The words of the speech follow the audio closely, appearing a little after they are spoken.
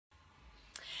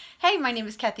Hey, my name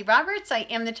is Kathy Roberts. I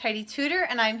am the Tidy Tutor,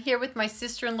 and I'm here with my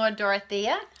sister-in-law,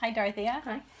 Dorothea. Hi, Dorothea.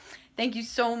 Hi. Thank you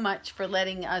so much for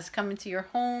letting us come into your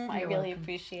home. I really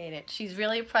appreciate it. She's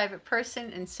really a private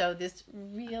person, and so this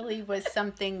really was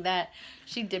something that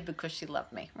she did because she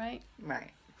loved me, right? Right.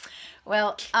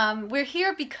 Well, we're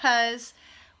here because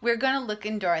we're going to look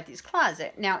in Dorothy's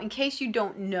closet. Now, in case you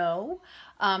don't know,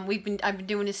 I've been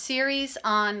doing a series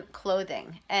on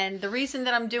clothing, and the reason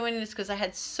that I'm doing it is because I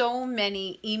had so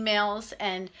many emails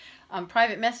and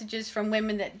private messages from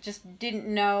women that just didn't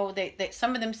know.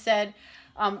 Some of them said,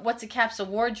 what's a capsule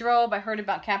wardrobe? I heard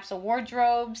about capsule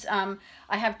wardrobes. I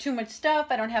have too much stuff.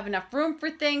 I don't have enough room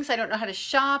for things. I don't know how to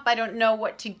shop. I don't know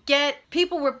what to get.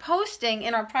 People were posting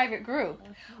in our private group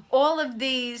all of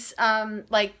these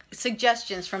like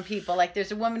suggestions from people. Like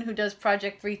there's a woman who does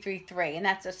Project 333, and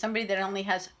that's somebody that only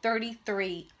has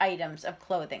 33 items of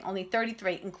clothing. Only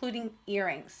 33, including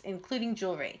earrings, including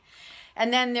jewelry.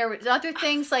 And then there was other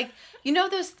things like, you know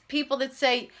those people that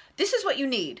say, this is what you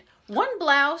need. 1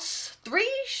 blouse, 3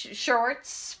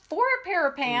 shorts, 4 pair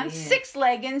of pants, 6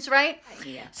 leggings, right?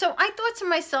 Yeah. So I thought to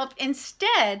myself,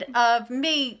 instead of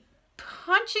me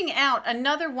punching out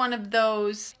another one of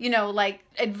those, you know, like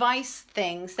advice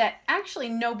things that actually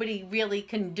nobody really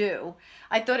can do,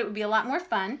 I thought it would be a lot more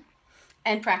fun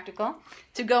and practical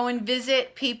to go and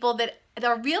visit people that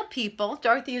are real people.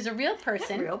 Dorothy is a real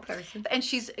person. Real person. And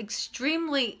she's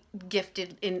extremely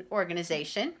gifted in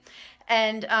organization.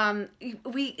 And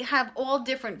we have all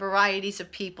different varieties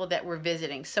of people that we're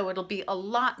visiting. So it'll be a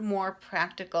lot more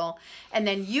practical. And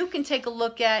then you can take a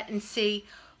look at and see,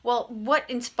 well, what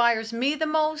inspires me the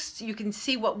most? You can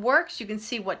see what works. You can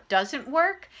see what doesn't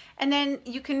work. And then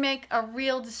you can make a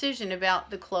real decision about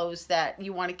the clothes that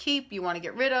you want to keep, you want to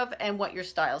get rid of, and what your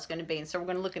style is going to be. And so we're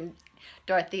going to look in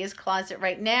Dorothea's closet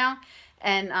right now.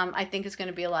 And I think it's going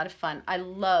to be a lot of fun. I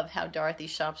love how Dorothy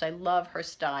shops. I love her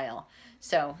style.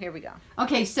 So here we go.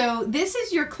 Okay, so this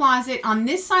is your closet. On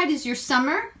this side is your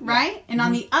summer, right? Yeah. And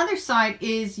on the other side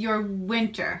is your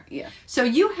winter. Yeah. So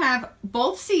you have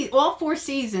all 4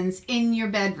 seasons in your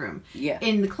bedroom. Yeah.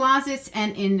 In the closets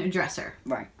and in the dresser.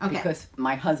 Right. Okay. Because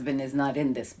my husband is not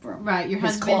in this room. Right. Your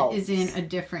husband is in a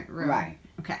different room. Right.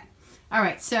 Okay. All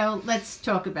right. So let's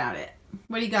talk about it.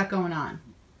 What do you got going on?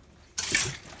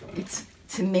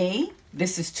 To me,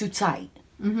 this is too tight.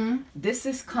 Mm-hmm. This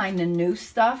is kind of new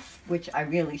stuff, which I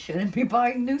really shouldn't be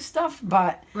buying new stuff,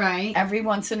 but right. Every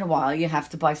once in a while you have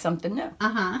to buy something new.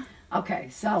 Uh-huh. Okay,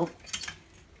 so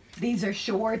these are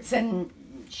shorts and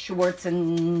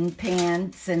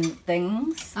pants and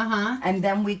things. Uh-huh. And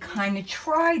then we kind of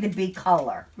try to be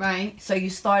color. Right. So you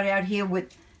start out here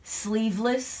with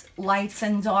sleeveless lights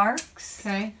and darks.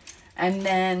 Okay. And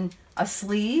then a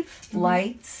sleeve,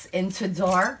 lights into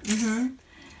darks. Mm-hmm.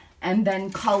 And then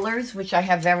colors, which I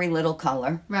have very little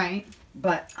color. Right.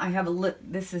 But I have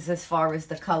this is as far as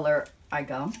the color I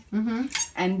go. Mm-hmm.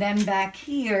 And then back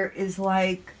here is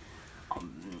like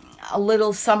a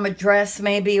little summer dress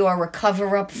maybe, or a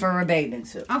cover-up for a bathing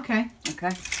suit. Okay.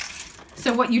 Okay.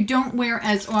 So what you don't wear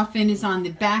as often is on the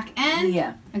back end?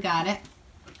 Yeah. I got it.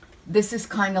 This is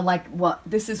kind of like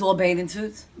this is all bathing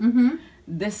suits. Mm-hmm.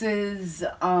 This is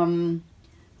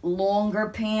longer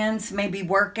pants, maybe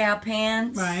workout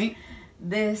pants. Right.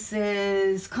 This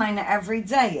is kind of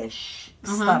everyday-ish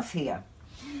stuff here.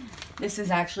 This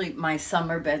is actually my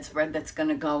summer bedspread that's going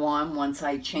to go on once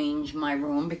I change my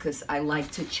room, because I like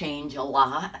to change a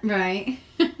lot. Right.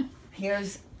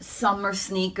 Here's summer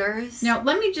sneakers. Now,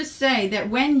 let me just say that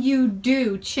when you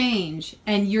do change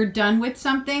and you're done with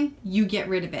something, you get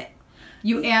rid of it.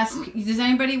 You ask, does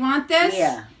anybody want this?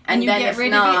 Yeah. And you then get if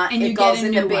rid not, of it, and you goes get a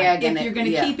in the new bag. one. If you're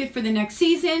going to keep it for the next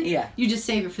season, you just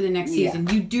save it for the next season.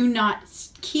 You do not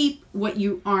keep what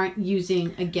you aren't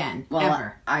using again,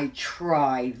 ever. I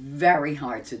try very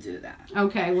hard to do that.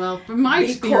 Okay, well, from my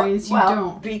experience, you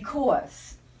don't.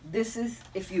 Because this is,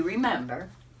 if you remember,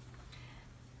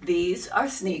 these are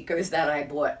sneakers that I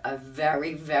bought a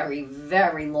very, very,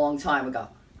 very long time ago.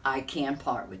 I can't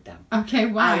part with them. Okay,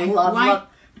 why? I love them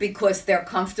because they're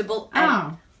comfortable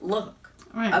and look.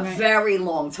 Right, very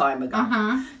long time ago.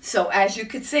 Uh-huh. So as you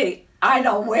can see, I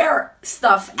don't wear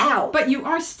stuff out. But you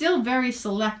are still very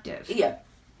selective. Yeah.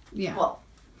 Yeah. Well.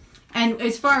 And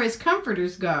as far as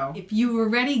comforters go, if you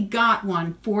already got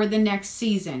one for the next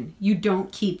season, you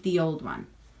don't keep the old one.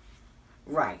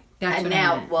 Right. That's and what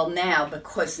now, I meant. well,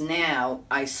 because now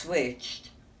I switched.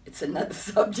 It's another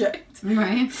subject.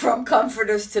 Right. From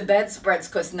comforters to bedspreads,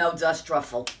 because no dust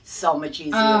ruffle. So much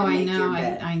easier to make your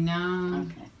bed. I know.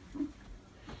 Okay.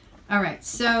 All right,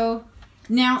 so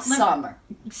now... Summer.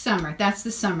 Summer, that's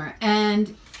the summer.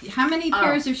 And How many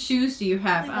pairs of shoes do you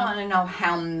have? I want to know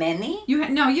how many.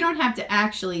 No, you don't have to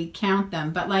actually count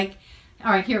them, but like,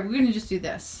 all right, here, we're going to just do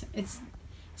this.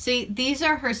 See, these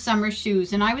are her summer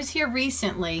shoes, and I was here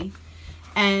recently,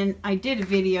 and I did a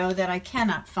video that I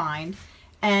cannot find,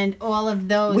 and all of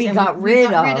those. We got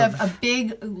rid of a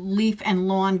big leaf and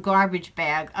lawn garbage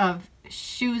bag of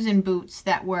shoes and boots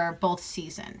that were both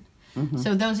season.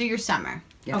 So those are your summer.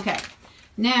 Yep. Okay.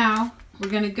 Now, we're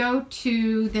going to go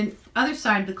to the other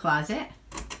side of the closet.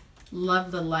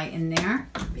 Love the light in there.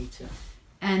 Me too.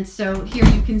 And so here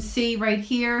you can see right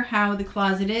here how the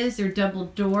closet is. They're double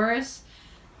doors.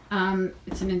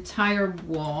 It's an entire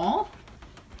wall.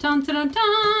 Dun, dun,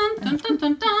 dun, dun, dun,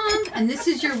 dun, dun. And this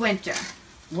is your winter.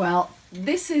 Well,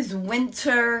 this is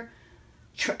winter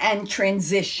and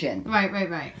transition.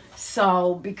 Right.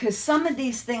 So, because some of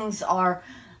these things are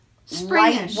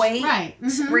Springish, lightweight, right.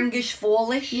 springish,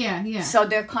 fallish. Yeah. So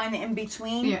they're kind of in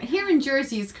between. Yeah, here in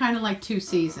Jersey, it's kind of like 2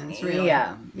 seasons, really.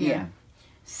 Yeah.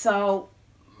 So,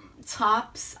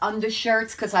 tops,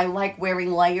 undershirts, because I like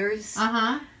wearing layers.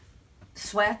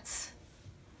 Sweats,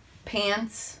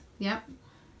 pants. Yep.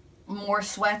 More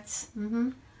sweats.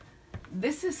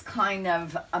 This is kind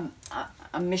of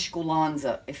a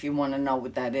mishkulanza, if you want to know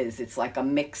what that is. It's like a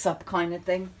mix-up kind of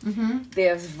thing.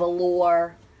 There's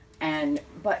velour,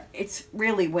 but it's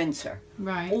really winter.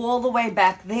 Right. All the way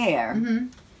back there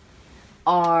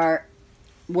are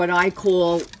what I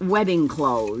call wedding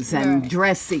clothes and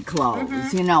dressy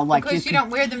clothes. You know, like because you don't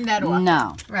wear them that often.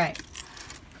 No. Right.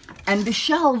 And the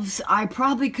shelves, I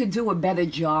probably could do a better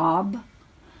job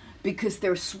because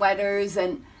they're sweaters,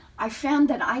 and I found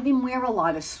that I didn't wear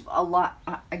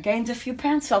I gained a few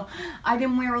pounds, so I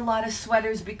didn't wear a lot of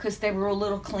sweaters because they were a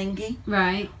little clingy.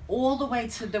 Right. All the way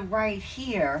to the right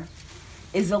here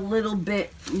is a little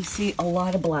bit, you see, a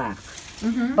lot of black.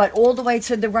 But all the way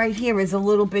to the right here is a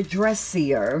little bit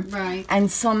dressier. Right. And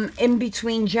some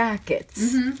in-between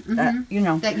jackets. You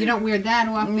know. That you don't wear that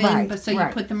often, but so you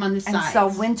put them on the sides. And so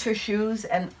winter shoes,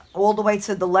 and all the way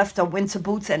to the left are winter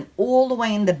boots, and all the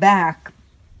way in the back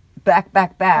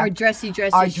Are dressy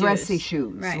are shoes. dressy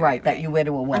shoes, right, that you wear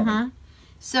to a wedding.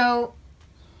 So,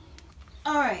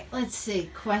 all right, let's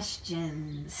see,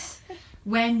 questions.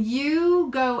 When you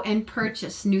go and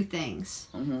purchase new things,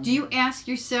 do you ask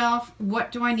yourself,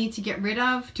 what do I need to get rid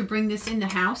of to bring this in the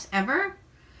house ever?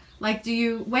 Like,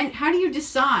 how do you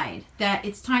decide that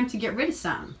it's time to get rid of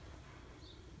some?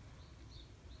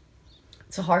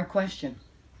 It's a hard question.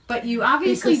 But you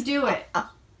obviously do it.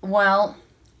 Well,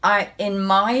 in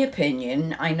my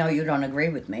opinion, I know you don't agree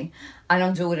with me, I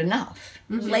don't do it enough.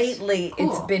 Lately,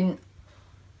 it's been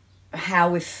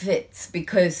how it fits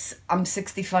because I'm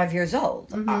 65 years old.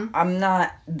 I'm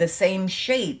not the same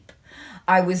shape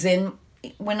I was in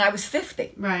when I was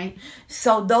 50. Right.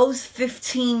 So those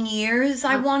 15 years,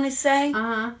 I want to say,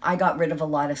 I got rid of a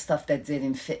lot of stuff that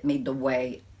didn't fit me the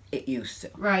way it used to.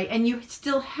 Right, and you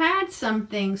still had some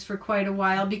things for quite a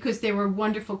while because they were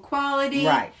wonderful quality.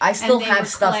 Right. I still have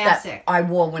stuff classic. that I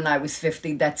wore when I was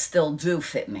 50 that still do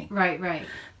fit me. Right.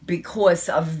 Because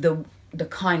of the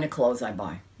kind of clothes I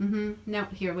buy. Now,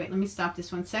 here, wait, let me stop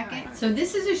this 1 second. So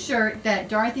this is a shirt that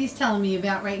Dorothy's telling me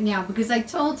about right now because I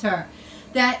told her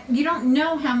that you don't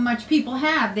know how much people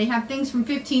have. They have things from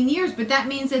 15 years, but that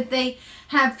means that they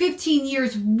have 15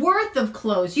 years worth of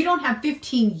clothes. You don't have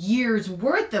 15 years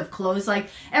worth of clothes, like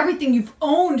everything you've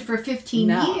owned for 15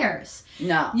 years.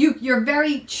 No. You're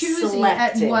very choosy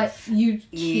Selective. at what you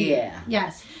keep. Yeah.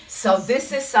 Yes. So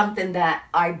this is something that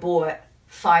I bought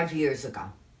 5 years ago.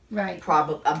 Right.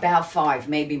 Probably about 5,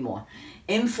 maybe more.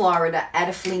 In Florida at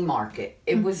a flea market.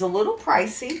 It was a little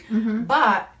pricey,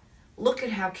 but look at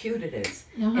how cute it is.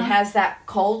 It has that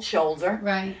cold shoulder.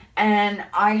 Right. And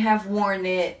I have worn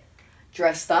it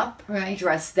dressed up,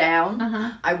 dressed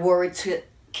down. I wore it to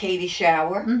Katie's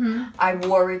shower. I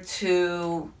wore it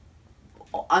to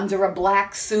under a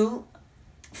black suit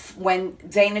when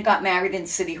Dana got married in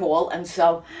City Hall, and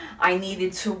so I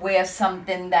needed to wear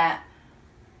something that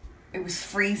it was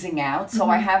freezing out, so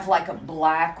I have like a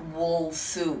black wool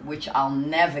suit, which I'll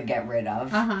never get rid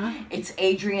of. It's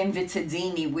Adrian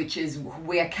Vittadini, which is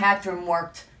where Catherine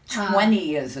worked 20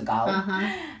 years ago.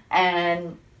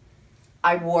 And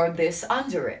I wore this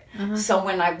under it. So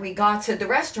when we got to the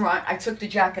restaurant, I took the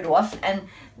jacket off, and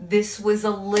this was a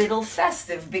little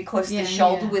festive because the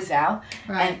shoulder was out.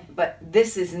 Right. But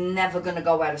this is never going to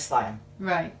go out of style.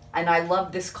 Right. And I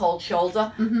love this cold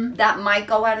shoulder. That might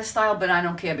go out of style, but I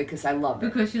don't care because I love it.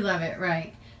 Because you love it,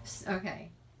 right. Okay.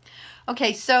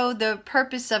 Okay, so the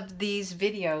purpose of these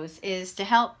videos is to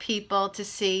help people to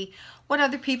see what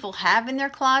other people have in their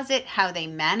closet, how they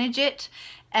manage it,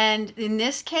 And in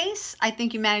this case, I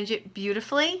think you manage it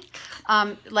beautifully.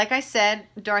 Like I said,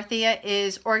 Dorothea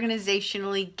is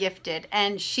organizationally gifted,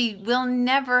 and she will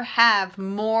never have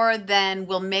more than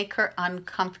will make her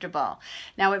uncomfortable.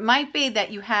 Now, it might be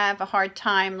that you have a hard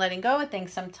time letting go of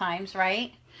things sometimes,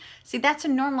 right? See, that's a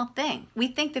normal thing. We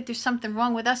think that there's something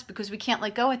wrong with us because we can't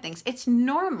let go of things. It's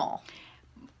normal.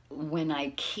 When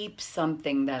I keep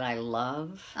something that I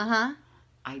love,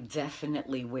 I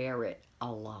definitely wear it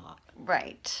a lot.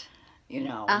 Right. You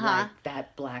know, like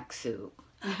that black suit.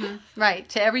 Right,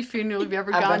 to every funeral you've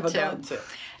ever gone to.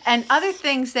 And other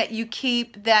things that you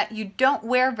keep that you don't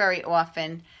wear very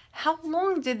often, how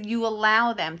long did you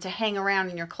allow them to hang around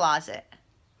in your closet?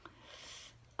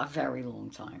 A very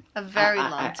long time. A very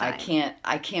long time.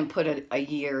 I can't put a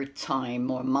year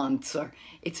time or months, or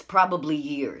it's probably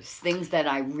years. Things that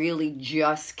I really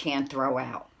just can't throw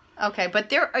out. Okay, but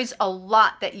there is a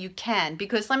lot that you can,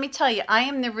 because let me tell you, I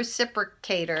am the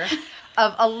reciprocator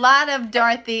of a lot of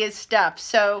Dorothea's stuff.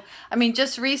 So, I mean,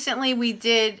 just recently we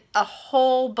did a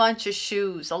whole bunch of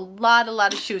shoes, a lot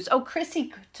of shoes. Oh,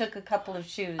 Chrissy took a couple of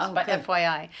shoes, but good.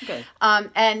 FYI. Good.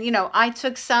 And, you know, I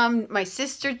took some. My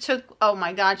sister took, oh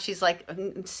my God, she's like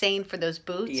insane for those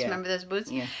boots. Yeah. Remember those boots?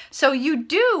 Yeah. So you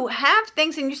do have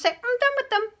things and you say, I'm done with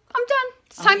them. I'm done.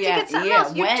 It's time to get something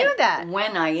else. You do that.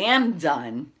 When I am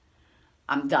done,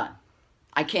 I'm done.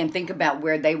 I can't think about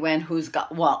where they went, who's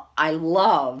got... Well, I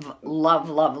love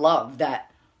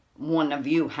that one of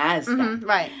you has them.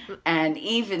 Right. And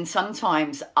even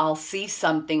sometimes I'll see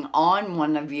something on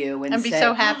one of you and be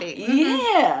so happy.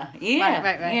 Yeah, yeah.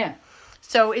 Right. Yeah.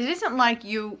 So it isn't like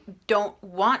you don't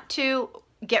want to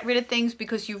get rid of things,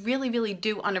 because you really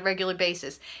do on a regular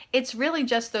basis. It's really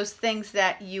just those things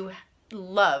that you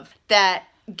love that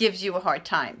gives you a hard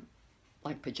time.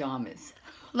 Like pajamas.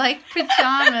 Like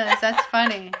pajamas. That's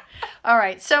funny. All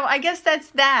right. So I guess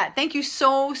that's that. Thank you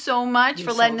so much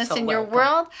for letting us in your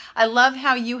world. I love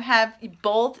how you have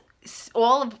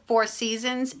all of 4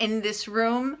 seasons in this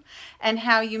room, and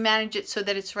how you manage it so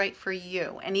that it's right for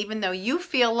you. And even though you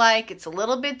feel like it's a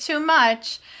little bit too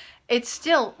much, it's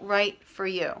still right for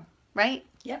you. Right?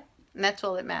 Yep. And that's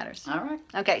all that matters. All right.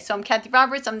 Okay, so I'm Kathy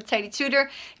Roberts. I'm the Tidy Tutor.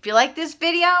 If you like this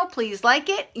video, please like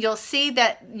it. You'll see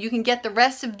that you can get the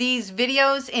rest of these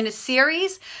videos in a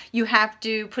series. You have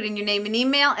to put in your name and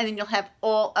email, and then you'll have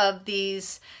all of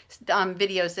these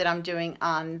videos that I'm doing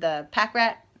on the pack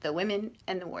rat, the women,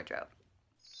 and the wardrobe.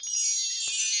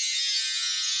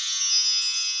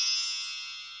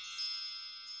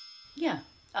 Yeah.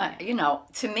 You know,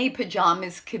 to me,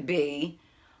 pajamas could be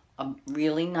a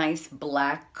really nice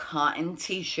black cotton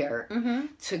t-shirt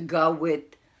to go with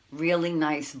really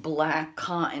nice black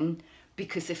cotton,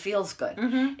 because it feels good.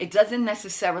 It doesn't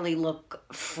necessarily look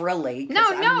frilly.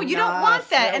 No, you don't want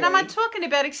that. Frilly. And I'm not talking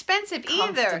about expensive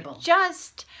either.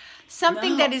 Just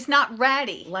something that is not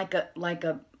ratty. Like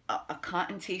a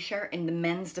cotton t-shirt in the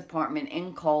men's department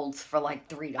in Kohl's for like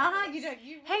 $3.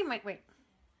 Hey, wait.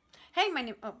 Hey, my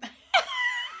name. Oh.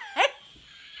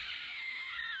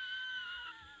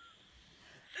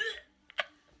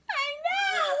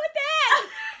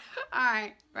 All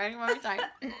right, ready? One more time.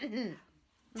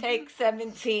 Take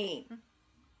 17.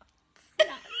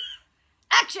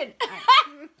 Action!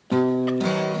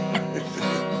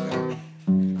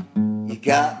 You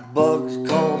got bugs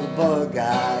called a bug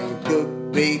eye. You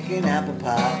cook bacon, apple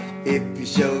pie. If you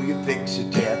show, you fix your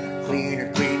tail. Clean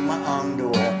or clean my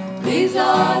underwear. These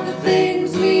are the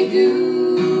things we do.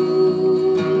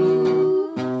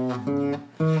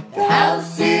 The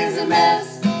house is a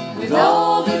mess with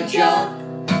all the junk.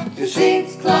 The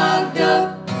sink's clogged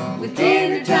up with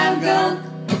dinner time gunk.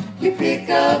 You pick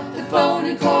up the phone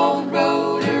and call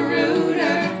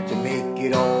Roto-Rooter to make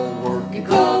it all work. You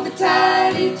call the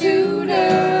Tidy Tutor.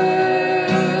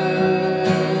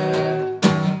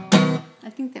 I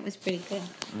think that was pretty good.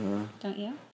 Don't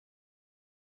you?